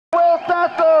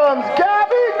Systems,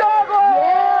 Gabby Douglas!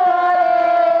 Yeah.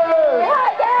 Hi,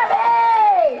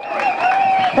 Gabby!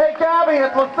 Hey, Gabby,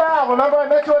 it's LaSalle. Remember I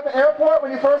met you at the airport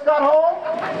when you first got home?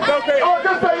 Okay. Oh,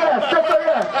 just say yes, just say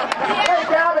yes. Hey,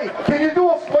 Gabby, can you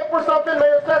do a flip or something,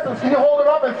 Mayor Systems? Can you hold it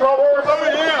up and throw her or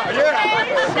something?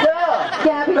 Yeah.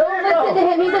 Gabby, don't listen to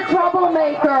him. He's a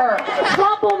troublemaker.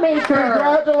 Troublemaker.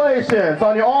 Congratulations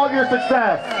on all of your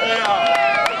success.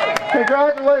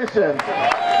 Congratulations.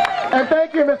 And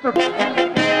thank you, Mr.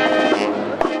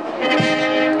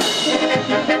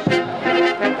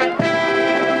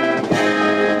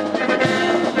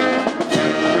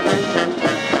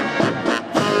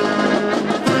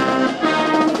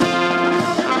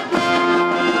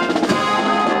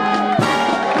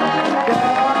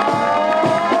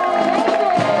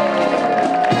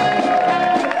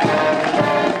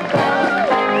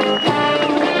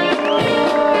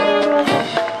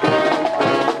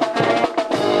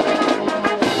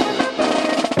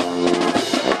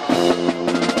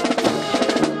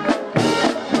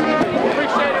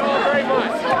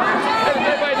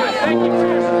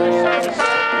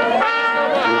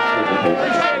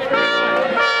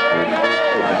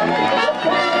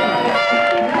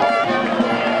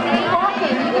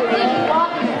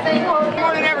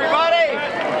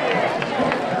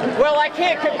 Well, I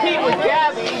can't compete with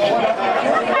Gabby.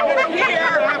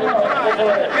 Here.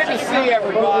 Good to see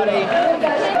everybody.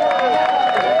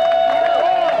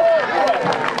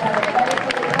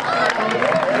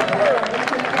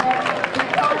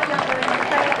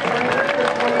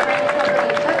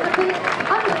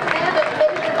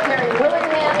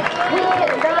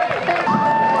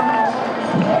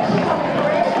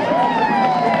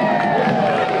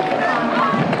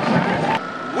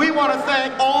 We want to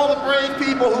thank all the brave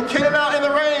people who came out in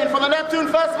the rain for the Neptune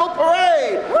Festival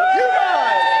Parade. You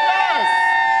guys!